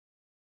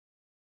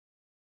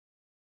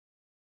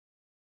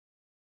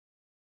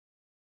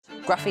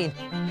Graphene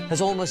has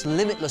almost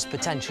limitless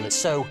potential. It's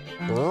so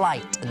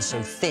light and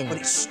so thin, but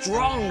it's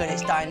strong and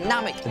it's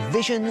dynamic. The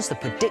visions, the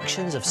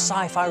predictions of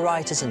sci-fi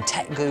writers and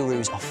tech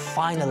gurus are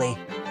finally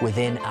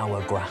within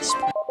our grasp.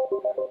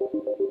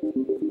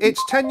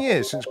 It's 10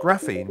 years since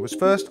graphene was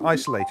first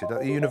isolated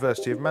at the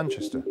University of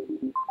Manchester.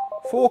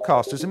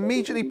 Forecasters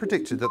immediately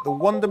predicted that the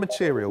wonder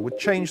material would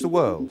change the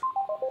world.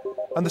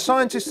 And the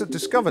scientists that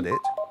discovered it,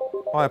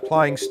 by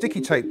applying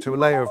sticky tape to a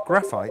layer of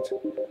graphite,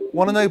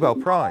 won a Nobel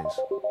Prize.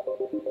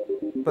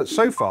 But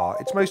so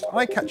far, its most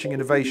eye-catching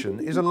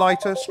innovation is a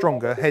lighter,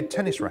 stronger head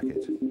tennis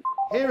racket.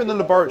 Here in the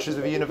laboratories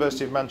of the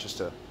University of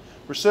Manchester,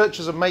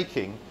 researchers are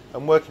making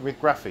and working with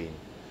graphene,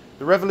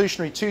 the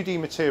revolutionary 2D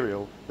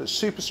material that's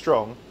super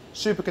strong,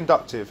 super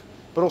conductive,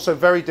 but also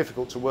very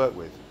difficult to work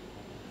with.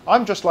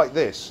 I'm just like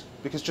this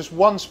because just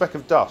one speck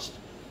of dust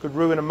could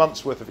ruin a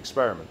month's worth of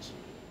experiments.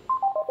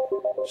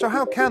 So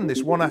how can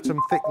this one atom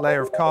thick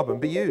layer of carbon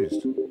be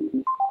used?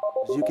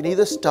 You can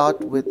either start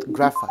with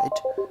graphite,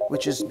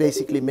 which is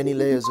basically many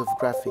layers of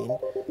graphene,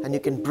 and you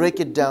can break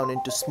it down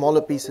into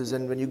smaller pieces,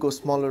 and when you go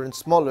smaller and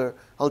smaller,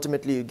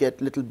 ultimately you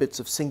get little bits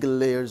of single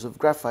layers of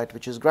graphite,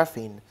 which is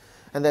graphene.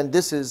 And then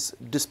this is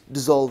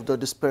dissolved or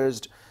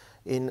dispersed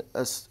in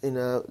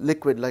a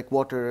liquid like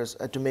water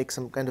to make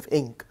some kind of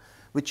ink,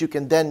 which you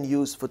can then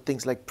use for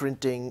things like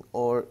printing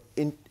or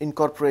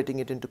incorporating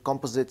it into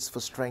composites for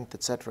strength,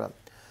 etc.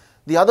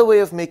 The other way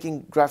of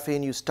making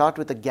graphene, you start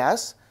with a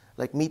gas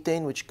like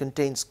methane, which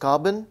contains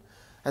carbon,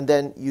 and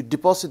then you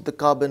deposit the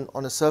carbon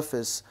on a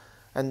surface,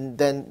 and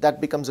then that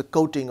becomes a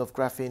coating of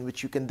graphene,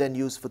 which you can then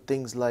use for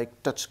things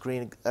like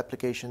touchscreen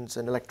applications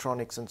and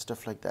electronics and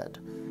stuff like that.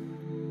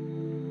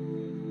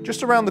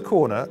 Just around the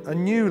corner, a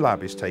new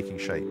lab is taking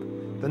shape,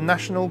 the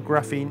National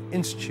Graphene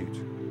Institute.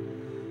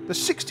 The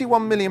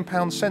 £61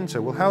 million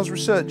centre will house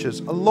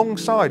researchers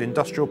alongside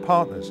industrial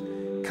partners,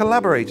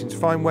 collaborating to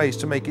find ways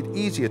to make it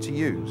easier to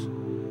use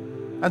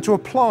and to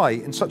apply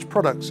in such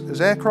products as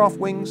aircraft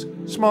wings,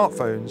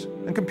 smartphones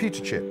and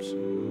computer chips.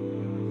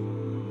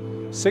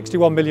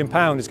 £61 million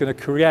is going to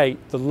create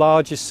the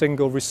largest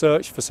single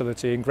research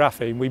facility in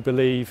graphene, we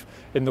believe,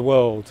 in the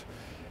world.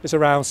 It's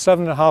around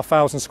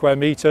 7,500 square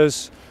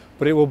metres,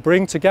 but it will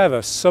bring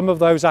together some of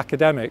those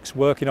academics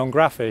working on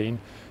graphene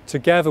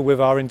together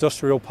with our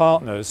industrial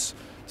partners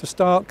to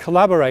start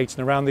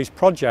collaborating around these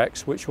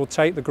projects which will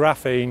take the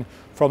graphene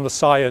from the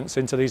science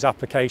into these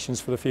applications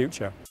for the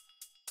future.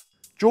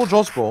 George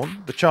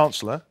Osborne, the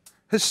Chancellor,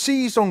 has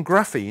seized on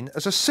graphene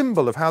as a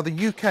symbol of how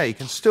the UK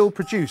can still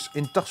produce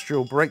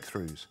industrial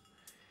breakthroughs.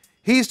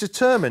 He is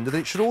determined that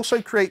it should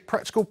also create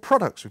practical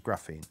products with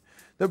graphene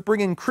that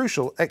bring in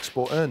crucial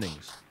export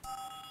earnings.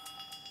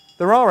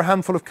 There are a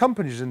handful of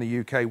companies in the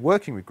UK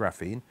working with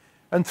graphene,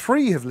 and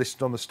 3 have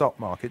listed on the stock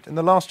market in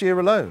the last year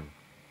alone.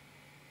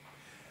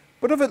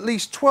 But of at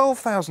least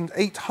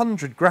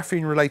 12,800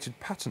 graphene-related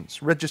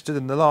patents registered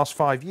in the last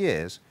 5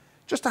 years,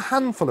 just a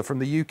handful are from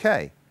the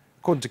UK,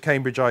 according to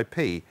Cambridge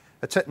IP,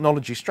 a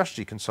technology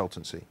strategy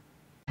consultancy.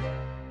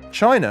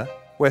 China,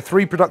 where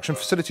 3 production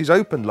facilities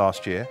opened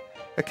last year,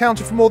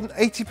 accounted for more than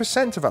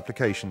 80% of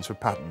applications for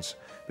patents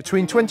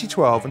between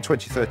 2012 and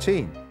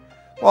 2013,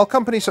 while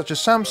companies such as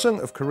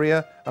Samsung of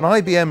Korea and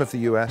IBM of the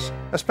US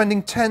are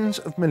spending tens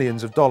of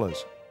millions of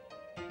dollars.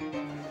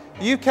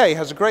 The UK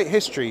has a great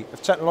history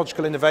of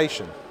technological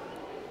innovation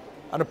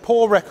and a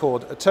poor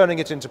record at turning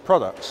it into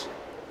products.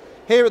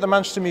 Here at the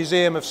Manchester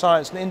Museum of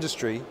Science and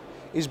Industry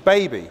is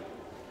Baby,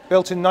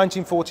 built in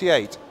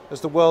 1948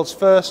 as the world's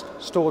first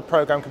stored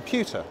program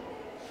computer.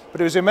 But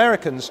it was the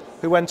Americans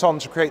who went on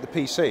to create the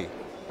PC.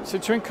 So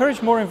to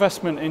encourage more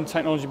investment in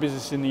technology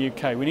business in the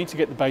UK, we need to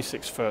get the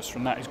basics first,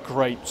 and that is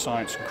great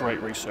science and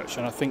great research.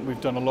 And I think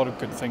we've done a lot of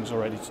good things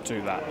already to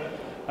do that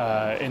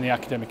in the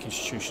academic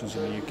institutions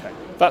in the UK.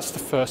 That's the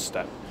first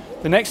step.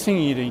 The next thing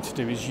you need to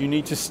do is you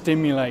need to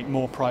stimulate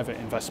more private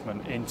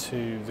investment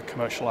into the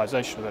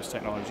commercialisation of those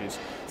technologies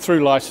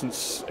through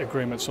license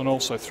agreements and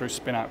also through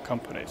spin-out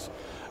companies.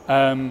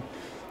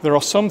 There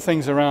are some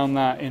things around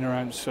that in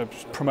around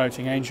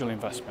promoting angel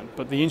investment,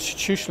 but the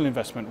institutional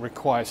investment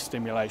requires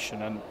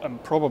stimulation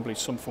and probably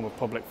some form of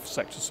public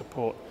sector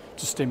support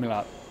to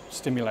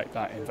stimulate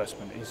that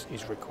investment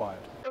is required.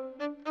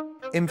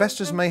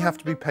 Investors may have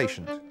to be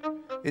patient.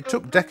 It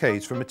took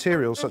decades for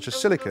materials such as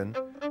silicon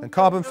and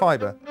carbon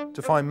fibre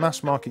to find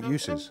mass market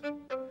uses.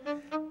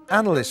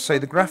 Analysts say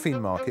the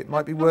graphene market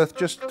might be worth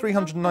just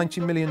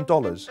 $390 million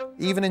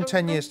even in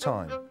 10 years'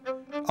 time,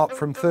 up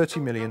from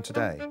 $30 million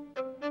today.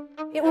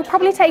 It will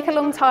probably take a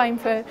long time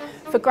for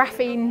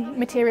graphene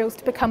materials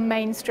to become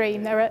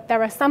mainstream. There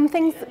are some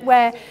things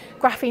where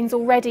graphene's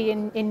already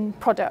in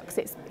products.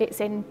 It's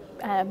in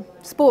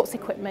sports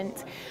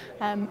equipment,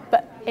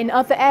 but in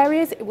other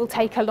areas it will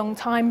take a long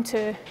time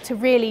to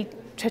really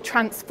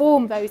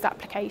transform those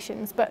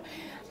applications. But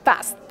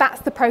that's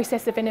the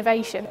process of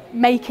innovation,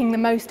 making the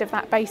most of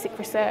that basic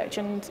research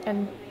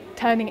and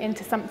turning it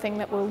into something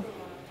that will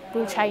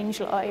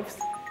change lives.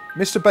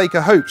 Mr.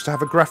 Baker hopes to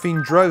have a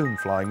graphene drone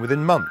flying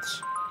within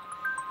months.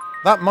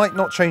 That might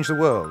not change the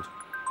world,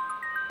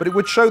 but it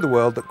would show the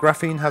world that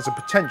graphene has a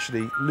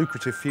potentially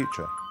lucrative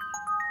future.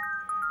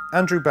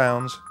 Andrew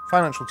Bounds,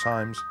 Financial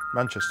Times,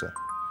 Manchester.